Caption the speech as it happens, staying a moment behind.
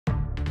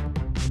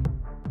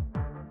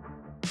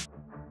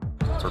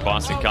For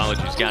Boston College,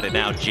 who's got it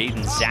now,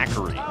 Jaden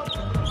Zachary.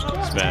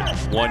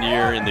 Spent 1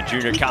 year in the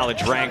junior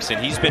college ranks, and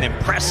he's been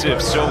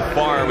impressive so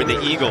far with the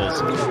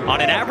Eagles.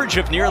 On an average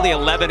of nearly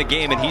 11 a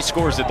game, and he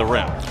scores at the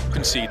rim.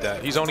 Concede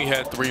that. He's only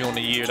had 3 on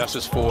the year. That's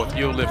his 4th.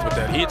 You'll live with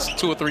that. He hits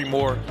 2 or 3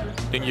 more,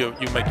 then you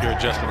make your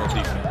adjustment on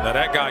defense. Now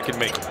that guy can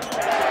make it.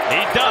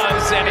 He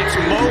does, and it's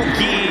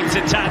Makai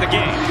to tie the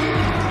game.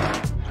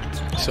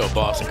 So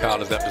Boston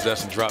College, that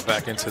possession dropped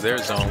back into their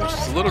zone, which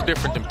is a little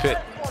different than Pitt.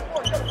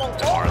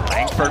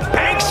 Langford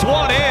banks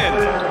one in.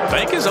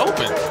 Bank is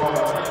open.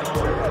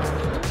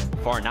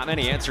 Far, not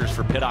many answers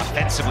for Pitt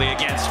offensively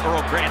against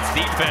Earl Grant's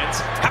defense.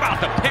 How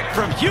about the pick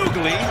from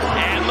Hugley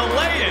and the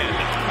lay-in?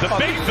 The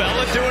big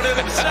fella doing it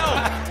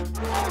himself.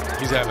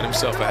 He's having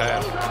himself a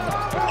half.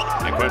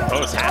 And Quinn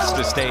Post has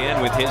to stay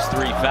in with his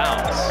 3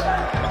 fouls.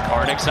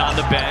 Carnick's on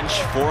the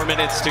bench, 4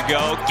 minutes to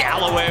go.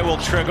 Galloway will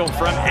trickle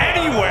from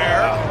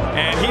anywhere,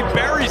 and he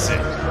buries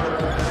it.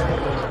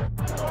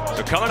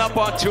 So coming up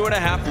on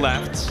 2.5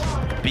 left,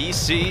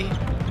 BC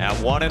at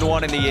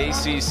 1-1 in the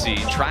ACC,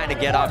 trying to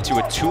get off to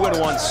a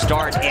 2-1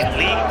 start in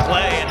league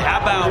play. And how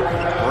about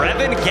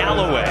Brevin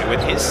Galloway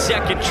with his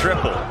 2nd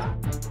triple?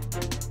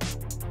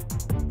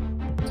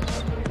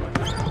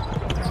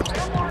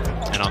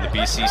 And on the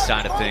BC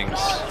side of things,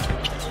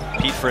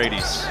 Pete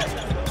Frates,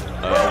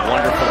 a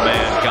wonderful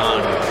man,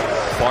 gone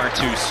far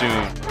too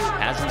soon.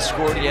 Hasn't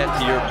scored yet,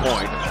 to your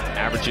point.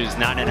 Averages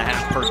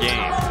 9.5 per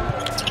game.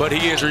 But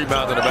he is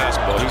rebounding the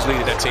basketball. He's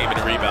leading that team in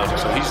the rebounding,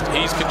 so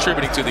he's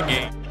contributing to the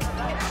game.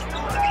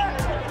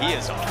 He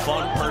is a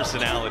fun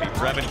personality,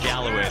 Brevin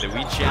Galloway, that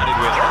we chatted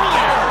with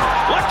earlier.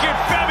 Look at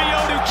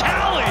Fabio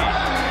Ducali!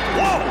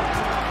 Whoa!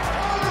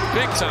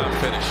 Big time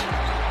finish.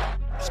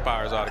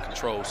 Spires out of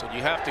control, so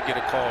you have to get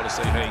a call to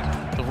say, hey,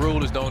 the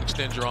rule is don't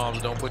extend your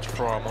arms, don't put your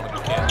forearm on it,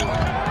 you can't do it.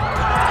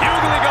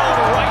 Hugley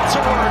going right to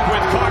work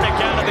with Carnick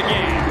out of the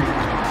game.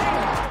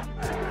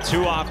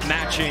 2 off,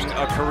 matching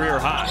a career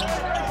high.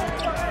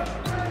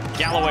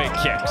 Galloway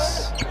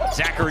kicks.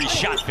 Zachary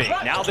shot fake.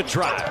 Now the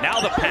drive.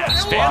 Now the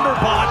pass.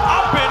 Vanderbilt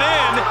up and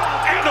in,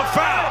 and a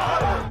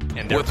foul.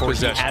 And therefore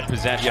he had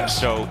possession. Yes.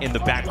 So in the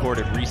backcourt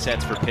it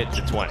resets for Pitt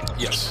to 20.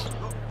 Yes.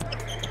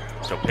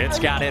 So Pitt's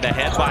got it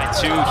ahead by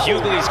 2.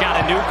 Hugley's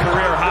got a new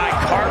career high,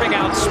 carving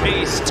out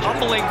space,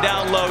 tumbling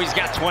down low. He's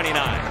got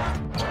 29.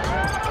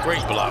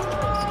 Great block.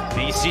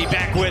 BC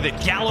back with it.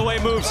 Galloway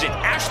moves it.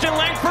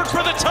 Ashton-Langford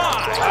for the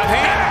tie. Hot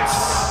hands.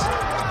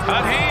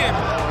 Hot hand.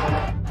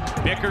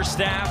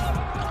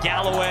 Bickerstaff,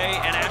 Galloway,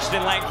 and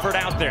Ashton-Langford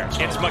out there.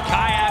 It's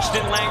Makai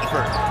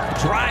Ashton-Langford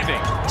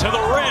driving to the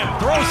rim,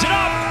 throws it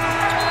up,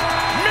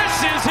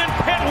 misses, and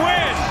Pitt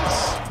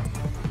wins.